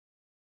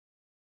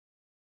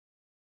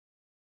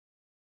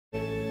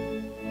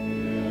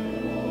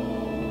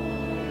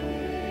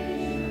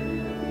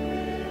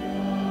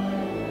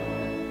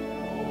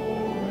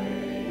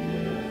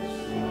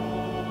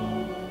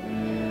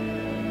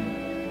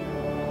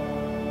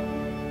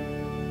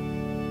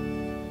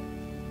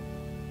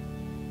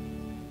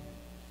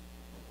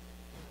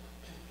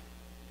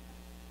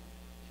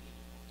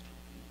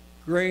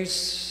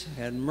Grace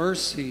and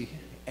mercy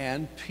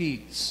and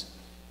peace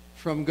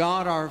from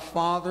God our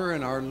Father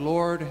and our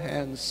Lord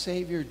and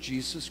Savior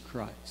Jesus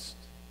Christ.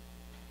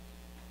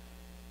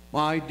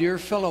 My dear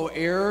fellow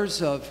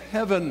heirs of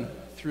heaven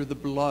through the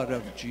blood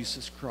of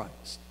Jesus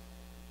Christ,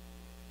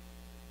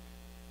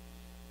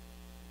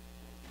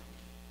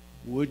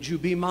 would you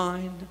be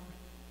mine?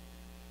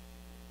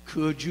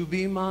 Could you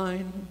be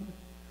mine?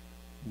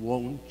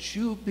 Won't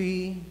you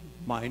be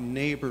my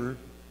neighbor?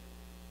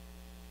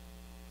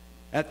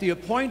 At the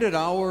appointed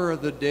hour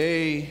of the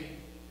day,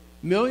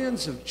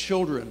 millions of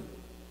children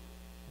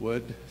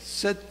would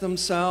sit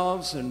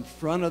themselves in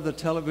front of the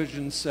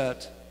television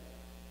set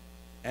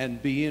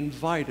and be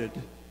invited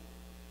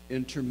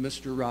into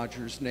Mr.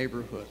 Rodgers'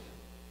 neighborhood.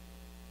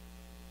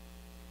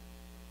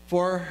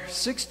 For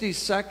 60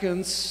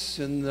 seconds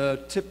in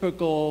the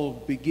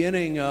typical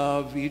beginning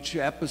of each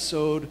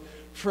episode,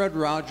 Fred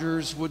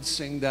Rodgers would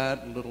sing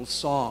that little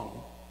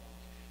song.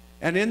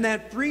 And in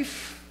that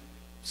brief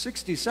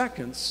 60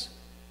 seconds,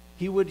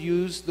 he would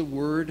use the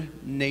word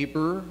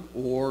neighbor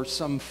or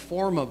some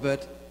form of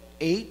it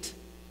 8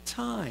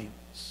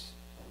 times.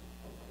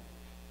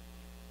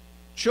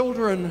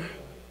 Children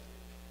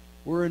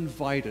were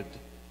invited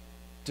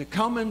to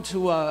come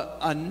into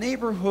a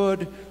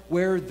neighborhood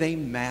where they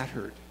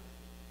mattered,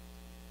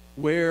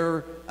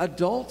 where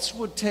adults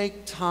would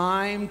take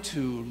time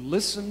to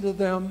listen to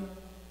them,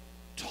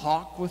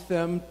 talk with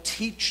them,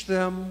 teach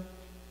them,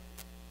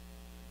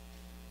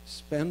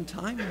 spend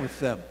time with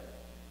them.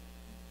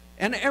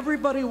 And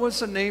everybody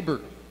was a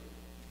neighbor.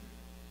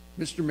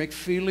 Mr.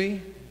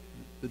 McFeely,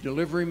 the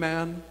delivery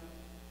man,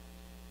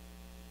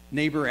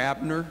 neighbor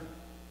Abner,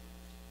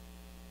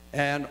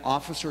 and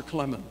Officer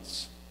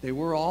Clemens. They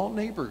were all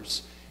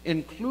neighbors,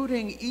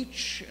 including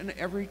each and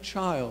every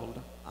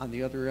child on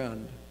the other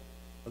end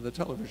of the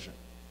television.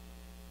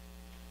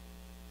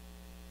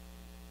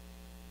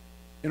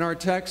 In our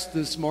text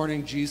this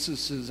morning,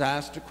 Jesus is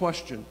asked a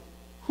question: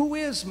 who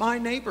is my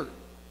neighbor?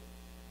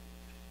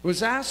 It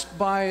was asked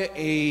by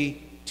a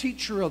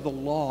teacher of the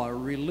law, a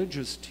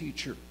religious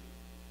teacher.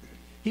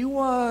 He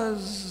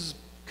was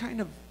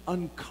kind of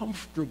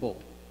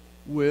uncomfortable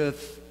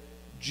with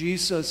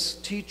Jesus'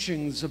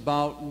 teachings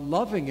about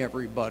loving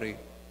everybody,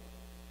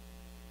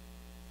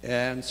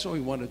 and so he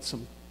wanted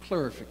some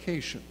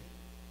clarification.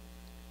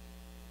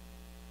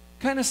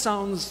 Kind of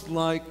sounds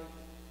like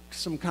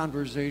some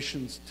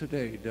conversations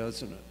today,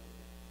 doesn't it?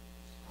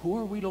 Who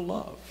are we to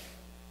love?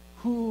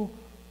 Who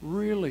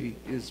really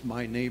is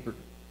my neighbor?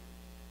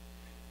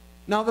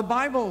 Now, the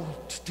Bible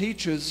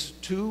teaches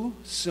 2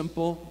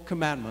 simple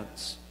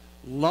commandments.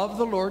 Love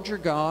the Lord your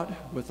God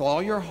with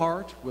all your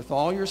heart, with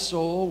all your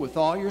soul, with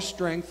all your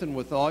strength, and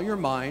with all your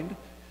mind.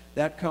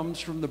 That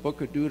comes from the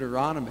book of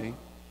Deuteronomy.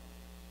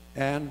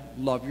 And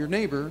love your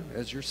neighbor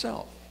as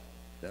yourself.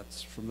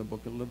 That's from the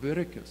book of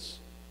Leviticus.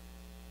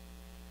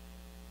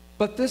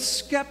 But this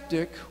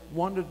skeptic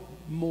wanted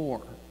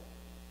more.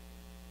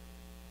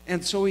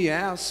 And so he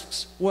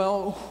asks,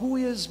 well, who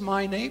is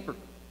my neighbor?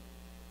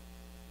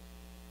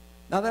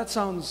 Now that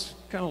sounds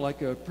kind of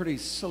like a pretty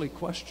silly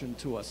question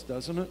to us,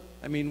 doesn't it?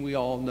 I mean, we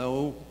all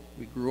know,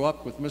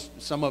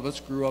 some of us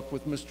grew up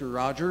with Mr.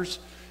 Rodgers.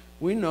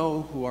 We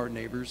know who our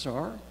neighbors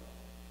are.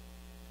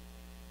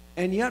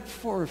 And yet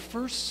for a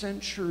first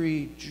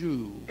century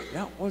Jew,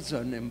 that was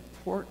an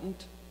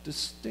important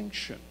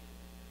distinction.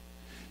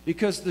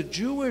 Because the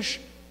Jewish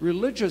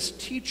religious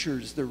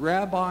teachers, the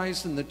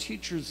rabbis and the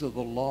teachers of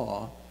the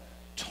law,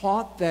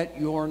 taught that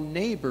your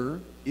neighbor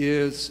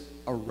is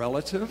a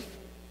relative,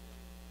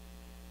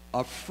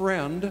 a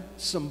friend,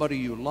 somebody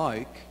you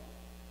like,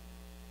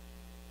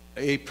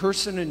 a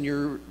person in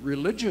your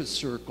religious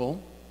circle,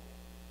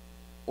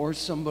 or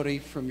somebody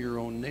from your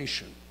own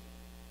nation.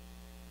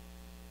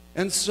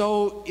 And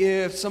so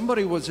if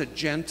somebody was a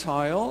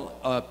Gentile,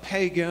 a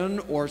pagan,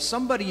 or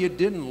somebody you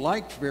didn't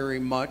like very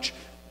much,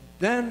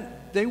 then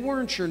they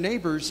weren't your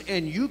neighbors,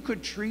 and you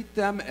could treat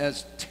them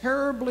as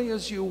terribly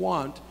as you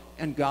want,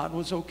 and God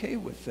was okay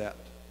with that.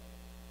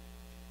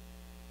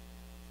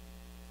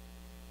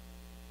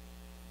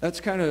 That's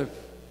kind of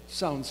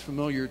sounds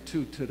familiar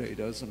too today,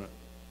 doesn't it?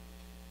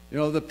 You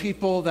know, the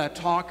people that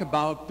talk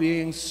about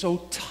being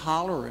so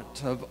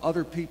tolerant of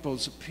other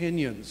people's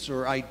opinions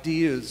or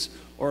ideas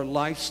or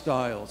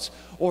lifestyles,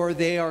 or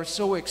they are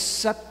so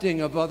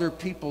accepting of other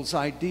people's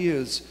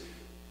ideas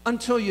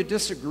until you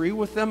disagree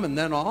with them, and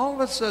then all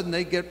of a sudden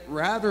they get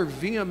rather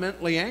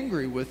vehemently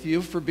angry with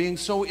you for being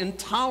so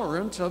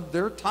intolerant of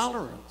their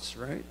tolerance,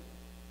 right?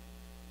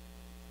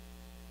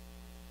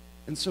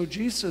 And so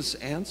Jesus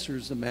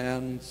answers the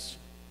man's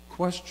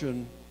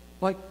question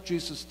like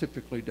Jesus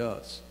typically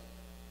does,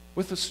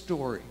 with a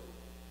story,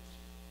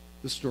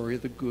 the story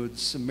of the Good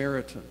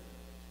Samaritan.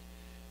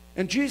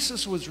 And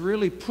Jesus was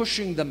really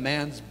pushing the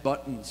man's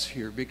buttons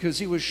here because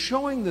he was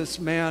showing this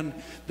man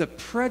the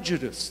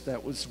prejudice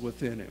that was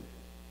within him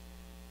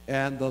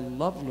and the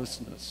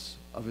lovelessness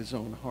of his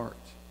own heart.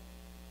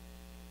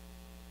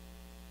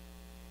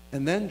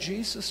 And then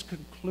Jesus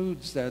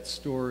concludes that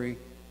story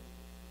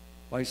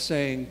by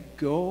saying,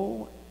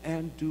 "Go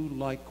and do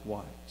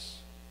likewise."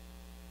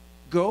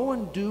 Go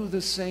and do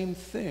the same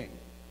thing.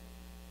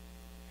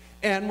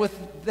 And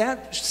with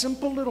that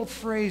simple little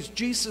phrase,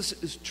 Jesus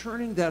is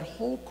turning that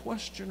whole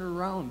question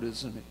around,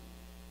 isn't he?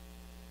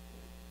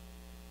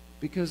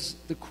 Because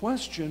the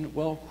question,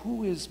 well,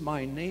 who is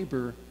my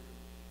neighbor?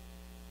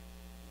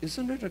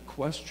 Isn't it a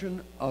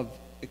question of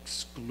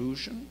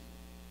exclusion?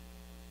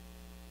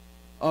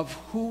 Of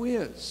who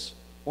is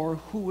or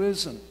who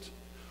isn't?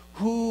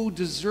 Who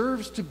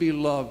deserves to be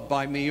loved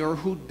by me or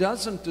who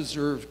doesn't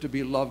deserve to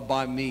be loved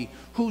by me?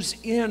 Who's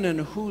in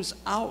and who's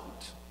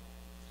out?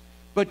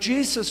 But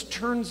Jesus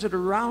turns it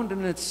around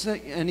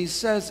and he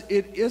says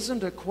it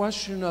isn't a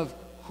question of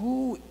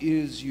who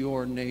is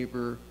your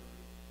neighbor,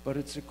 but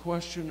it's a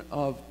question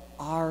of,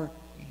 are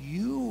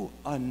you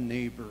a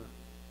neighbor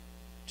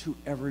to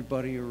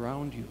everybody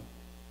around you?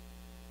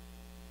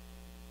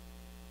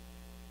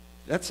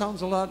 That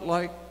sounds a lot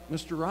like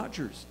Mr.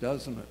 Rodgers,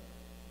 doesn't it?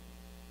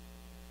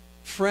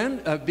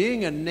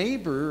 Being a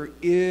neighbor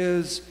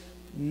is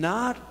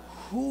not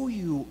who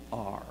you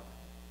are.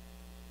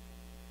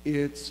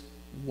 It's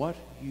what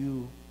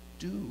you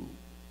do.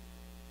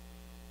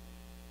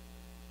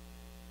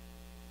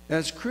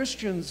 As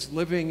Christians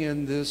living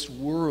in this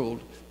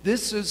world,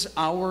 this is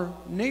our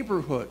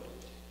neighborhood.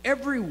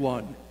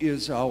 Everyone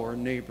is our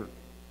neighbor.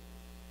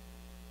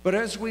 But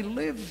as we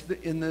live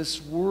in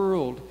this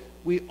world,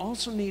 we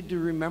also need to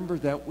remember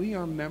that we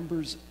are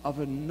members of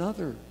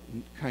another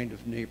kind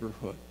of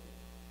neighborhood.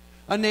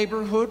 A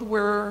neighborhood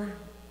where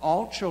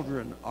all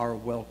children are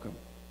welcome.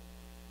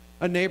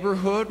 A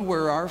neighborhood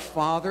where our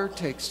Father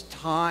takes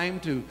time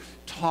to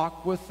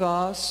talk with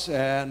us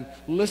and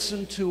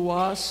listen to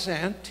us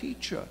and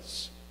teach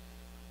us.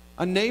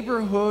 A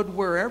neighborhood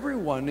where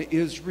everyone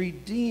is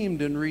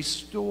redeemed and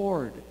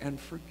restored and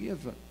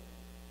forgiven.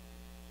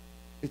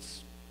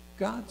 It's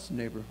God's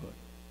neighborhood.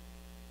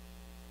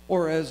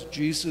 Or as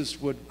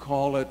Jesus would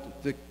call it,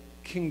 the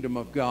kingdom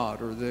of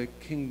God or the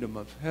kingdom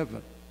of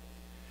heaven.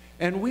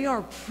 And we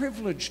are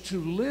privileged to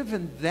live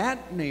in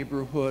that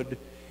neighborhood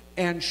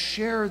and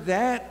share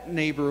that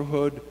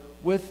neighborhood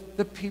with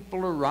the people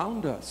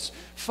around us,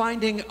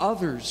 finding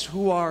others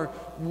who are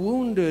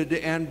wounded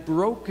and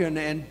broken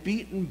and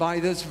beaten by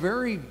this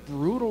very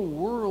brutal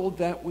world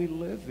that we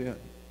live in.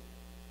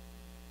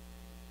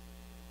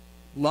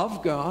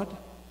 Love God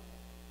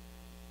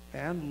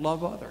and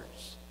love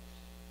others.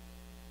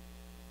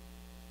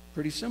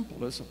 Pretty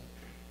simple, isn't it?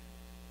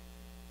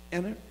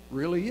 And it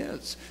really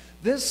is.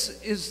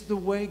 This is the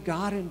way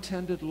God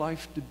intended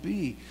life to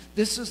be.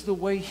 This is the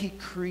way He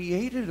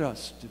created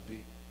us to be.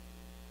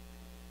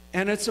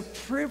 And it's a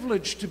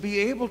privilege to be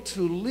able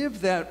to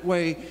live that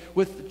way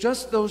with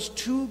just those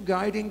two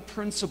guiding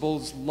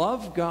principles,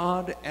 love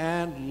God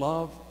and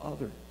love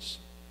others.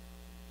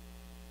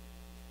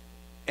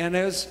 And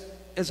as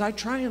I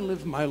try and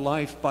live my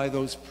life by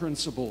those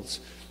principles,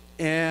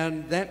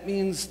 and that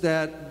means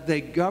that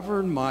they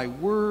govern my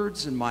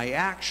words and my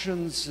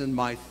actions and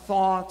my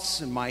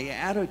thoughts and my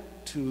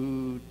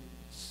attitudes,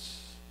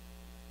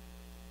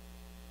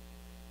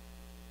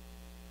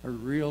 I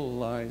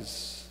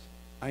realize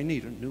I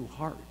need a new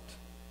heart.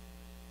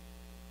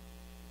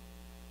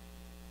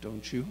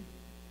 Don't you?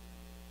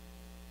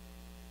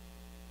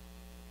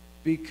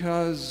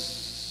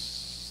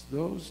 Because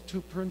those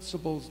two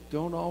principles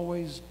don't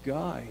always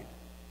guide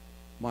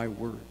my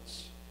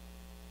words,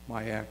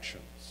 my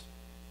actions,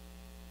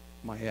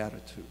 my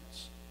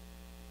attitudes.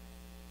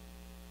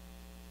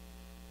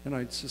 And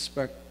I'd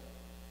suspect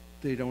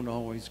they don't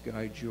always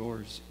guide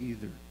yours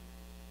either.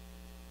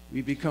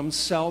 We become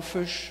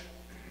selfish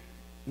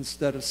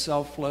instead of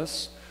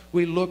selfless.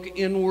 We look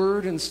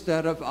inward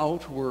instead of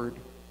outward.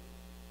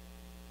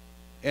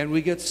 And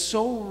we get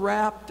so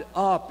wrapped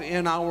up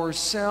in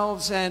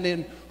ourselves and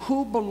in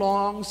who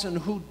belongs and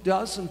who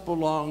doesn't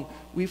belong,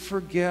 we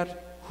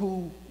forget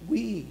who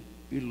we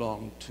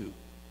belong to,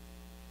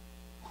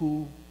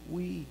 who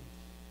we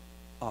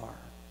are.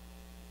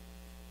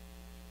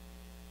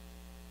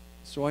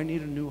 So I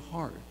need a new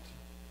heart,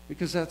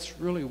 because that's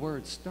really where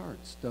it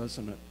starts,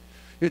 doesn't it?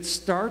 It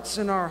starts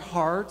in our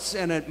hearts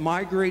and it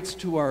migrates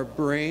to our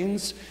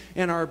brains,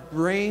 and our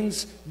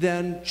brains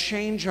then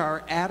change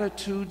our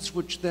attitudes,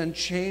 which then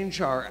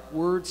change our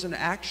words and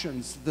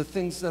actions, the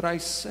things that I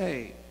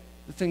say,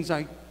 the things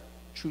I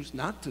choose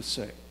not to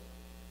say,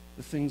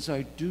 the things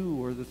I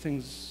do or the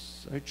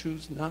things I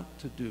choose not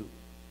to do.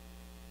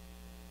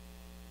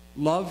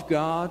 Love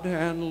God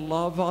and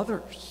love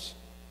others.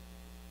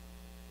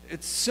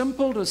 It's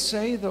simple to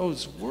say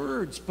those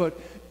words, but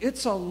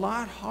it's a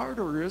lot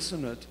harder,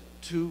 isn't it,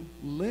 to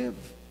live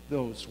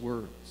those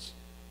words.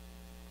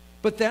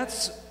 But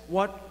that's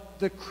what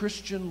the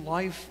Christian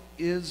life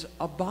is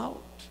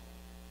about.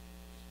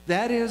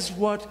 That is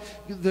what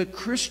the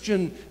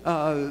Christian,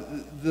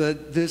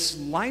 this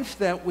life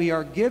that we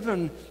are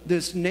given,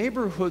 this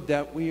neighborhood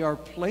that we are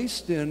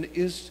placed in,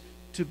 is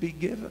to be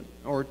given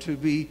or to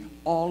be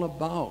all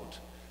about.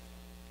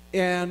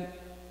 And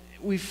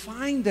we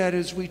find that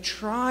as we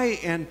try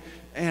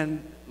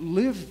and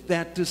live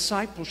that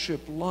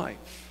discipleship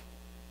life,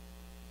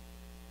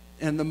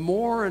 And the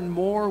more and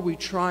more we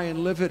try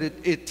and live it,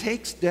 it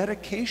takes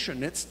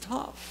dedication. It's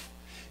tough.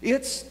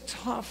 It's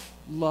tough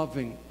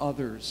loving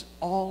others,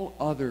 all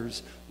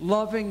others,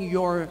 loving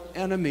your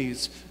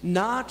enemies,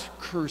 not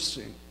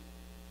cursing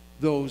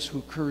those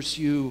who curse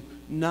you,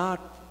 not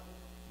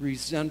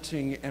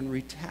resenting and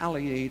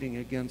retaliating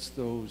against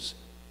those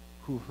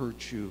who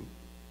hurt you.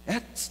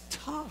 That's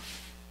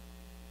tough.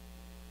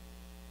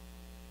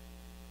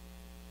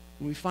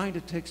 And we find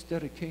it takes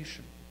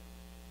dedication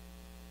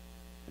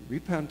and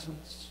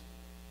repentance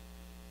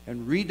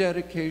and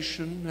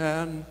rededication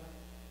and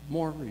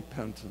more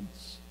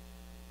repentance.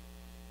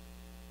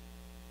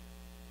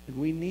 And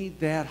we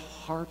need that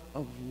heart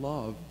of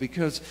love,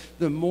 because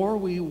the more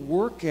we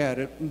work at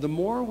it, the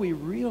more we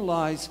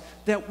realize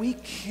that we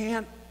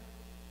can't,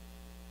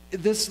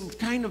 this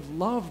kind of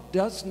love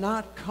does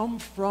not come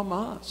from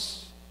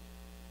us.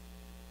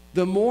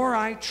 The more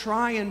I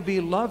try and be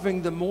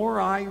loving, the more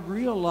I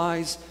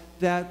realize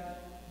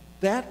that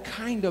that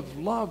kind of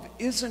love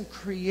isn't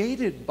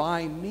created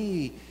by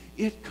me.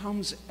 It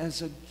comes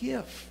as a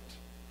gift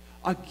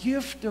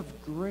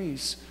of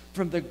grace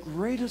from the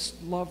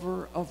greatest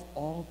lover of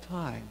all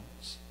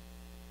times,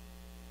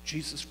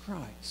 Jesus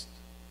Christ.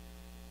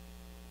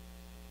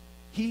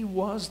 He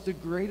was the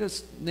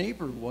greatest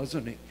neighbor,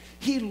 wasn't he?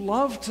 He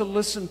loved to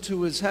listen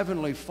to his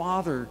heavenly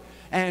Father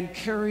and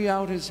carry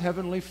out his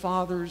heavenly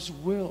Father's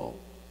will.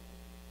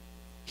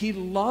 He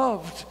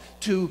loved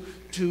to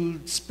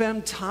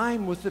spend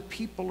time with the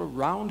people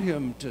around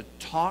him, to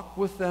talk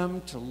with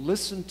them, to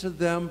listen to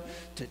them,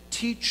 to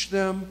teach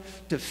them,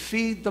 to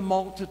feed the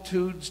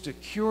multitudes, to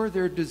cure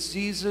their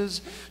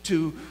diseases,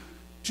 to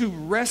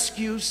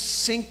rescue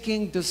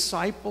sinking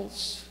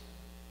disciples.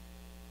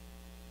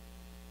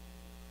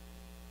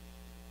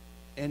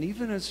 And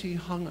even as he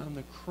hung on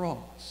the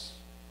cross,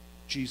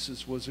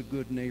 Jesus was a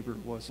good neighbor,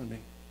 wasn't he?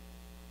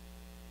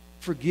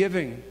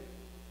 Forgiving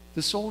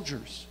the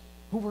soldiers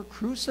who were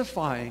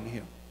crucifying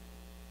him,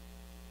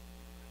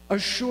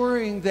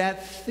 assuring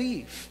that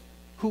thief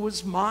who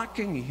was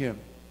mocking him,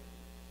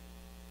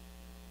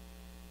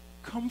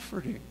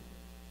 comforting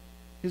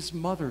his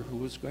mother who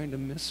was going to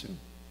miss him,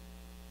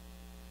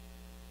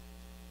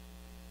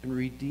 and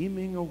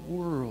redeeming a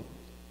world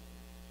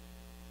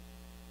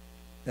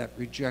that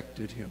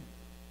rejected him.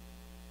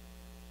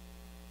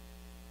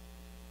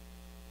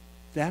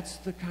 That's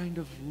the kind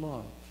of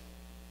love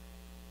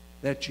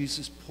that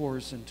Jesus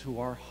pours into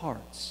our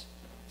hearts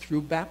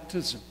through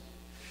baptism.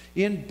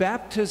 In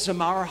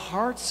baptism, our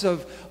hearts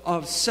of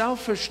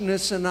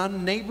selfishness and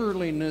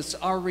unneighborliness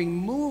are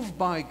removed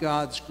by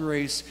God's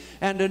grace,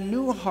 and a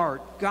new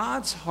heart,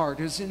 God's heart,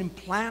 is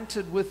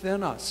implanted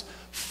within us,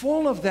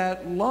 full of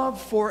that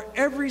love for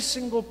every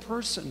single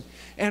person.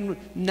 And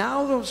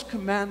now those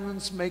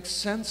commandments make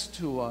sense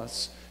to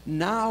us.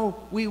 Now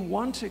we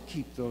want to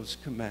keep those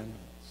commandments.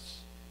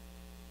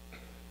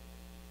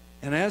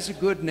 And as a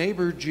good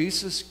neighbor,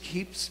 Jesus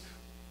keeps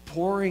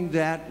pouring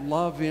that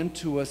love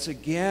into us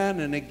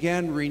again and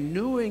again,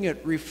 renewing it,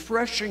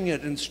 refreshing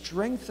it, and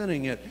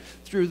strengthening it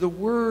through the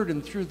Word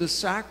and through the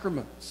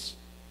sacraments.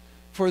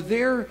 For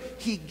there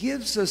he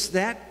gives us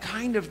that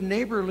kind of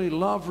neighborly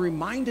love,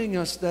 reminding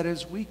us that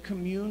as we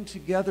commune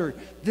together,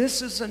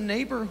 this is a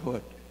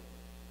neighborhood,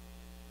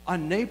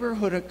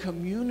 a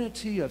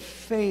community of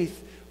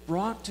faith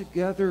brought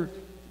together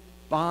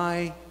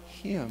by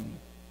him.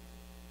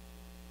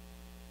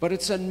 But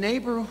it's a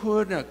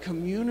neighborhood, a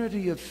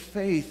community of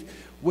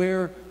faith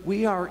where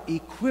we are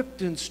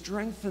equipped and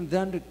strengthened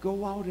then to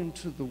go out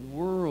into the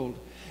world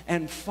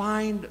and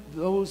find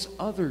those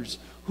others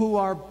who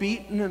are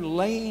beaten and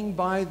laying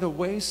by the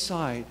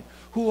wayside,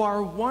 who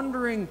are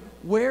wondering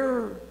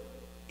where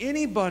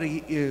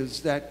anybody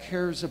is that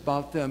cares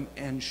about them,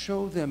 and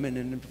show them and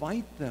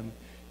invite them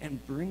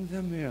and bring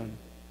them in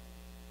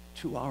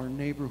to our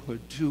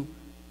neighborhood, to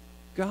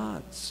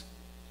God's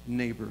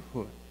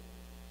neighborhood.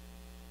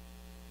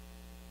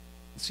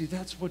 See,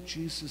 that's what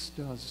Jesus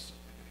does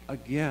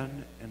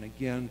again and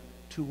again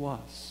to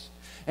us.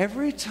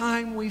 Every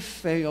time we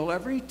fail,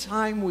 every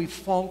time we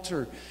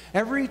falter,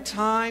 every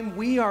time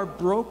we are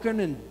broken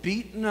and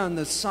beaten on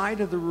the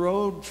side of the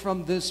road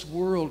from this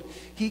world,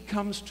 he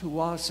comes to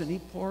us and he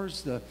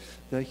pours the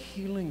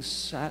healing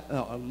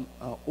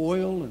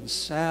oil and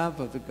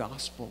salve of the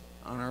gospel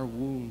on our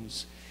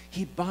wounds.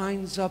 He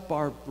binds up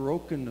our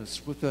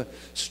brokenness with the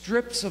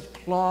strips of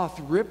cloth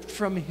ripped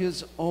from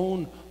his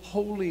own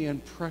holy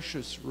and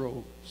precious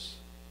robes.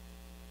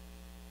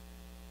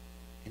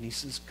 And he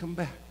says, come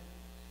back.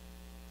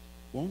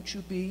 Won't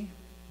you be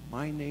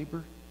my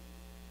neighbor?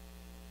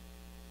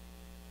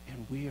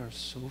 And we are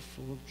so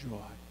full of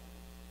joy,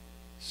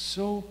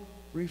 so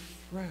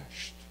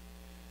refreshed.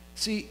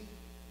 See,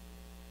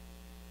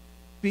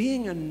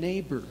 being a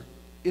neighbor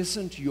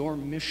isn't your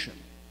mission.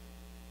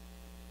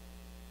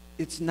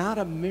 It's not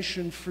a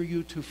mission for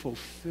you to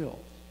fulfill.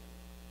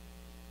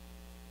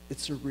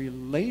 It's a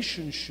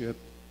relationship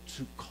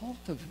to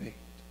cultivate.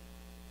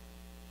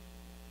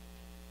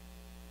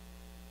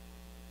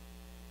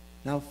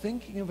 Now,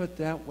 thinking of it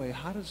that way,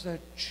 how does that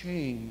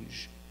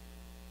change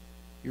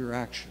your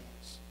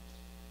actions?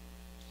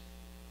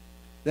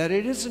 That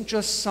it isn't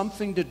just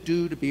something to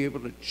do to be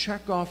able to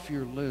check off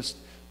your list,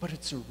 but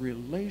it's a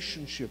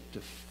relationship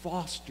to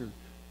foster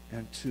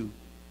and to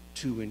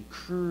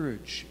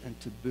encourage and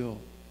to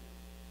build.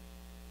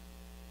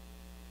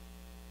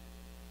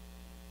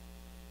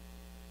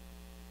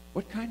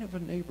 What kind of a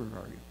neighbor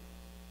are you?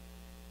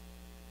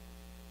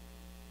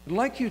 I'd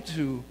like you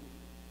to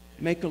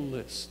make a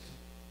list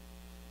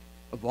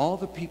of all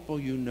the people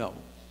you know.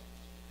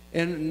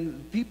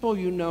 And people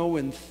you know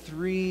in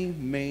three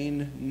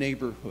main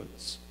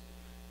neighborhoods.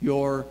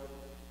 Your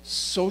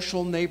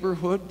social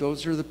neighborhood,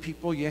 those are the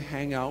people you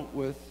hang out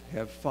with,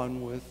 have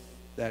fun with,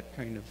 that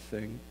kind of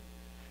thing.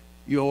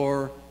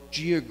 Your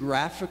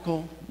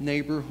geographical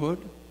neighborhood,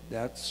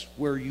 that's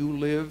where you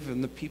live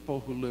and the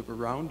people who live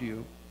around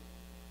you.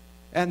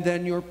 And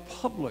then your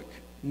public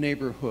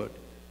neighborhood,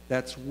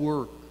 that's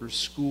work or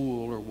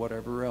school or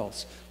whatever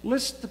else.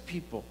 List the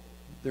people,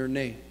 their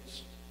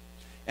names.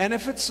 And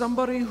if it's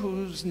somebody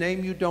whose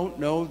name you don't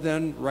know,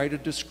 then write a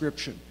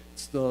description.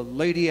 It's the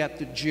lady at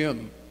the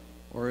gym,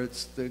 or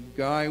it's the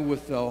guy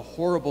with a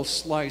horrible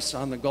slice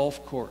on the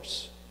golf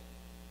course.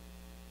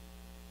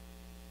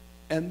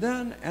 And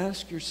then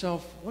ask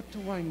yourself, what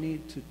do I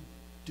need to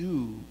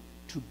do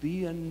to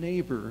be a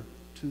neighbor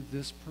to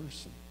this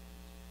person?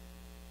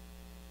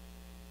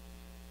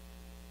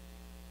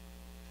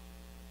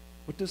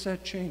 What does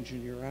that change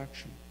in your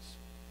actions?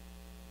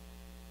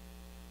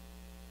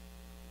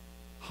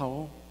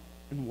 How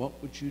and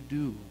what would you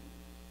do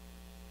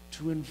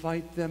to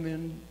invite them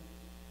in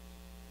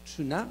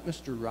to not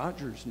Mr.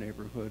 Rodgers'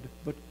 neighborhood,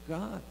 but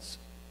God's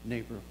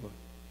neighborhood,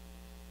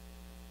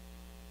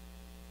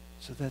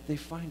 so that they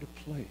find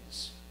a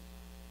place,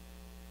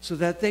 so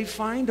that they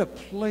find a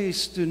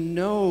place to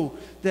know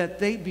that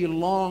they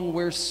belong,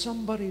 where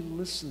somebody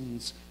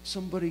listens,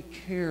 somebody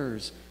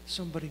cares,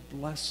 somebody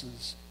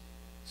blesses,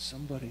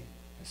 somebody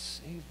has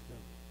saved them.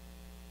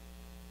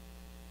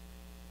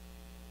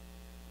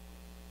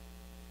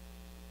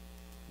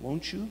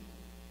 Won't you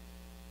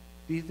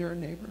be their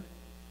neighbor?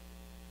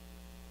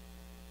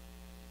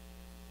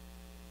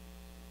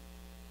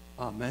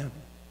 Amen.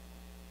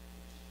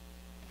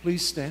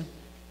 Please stand.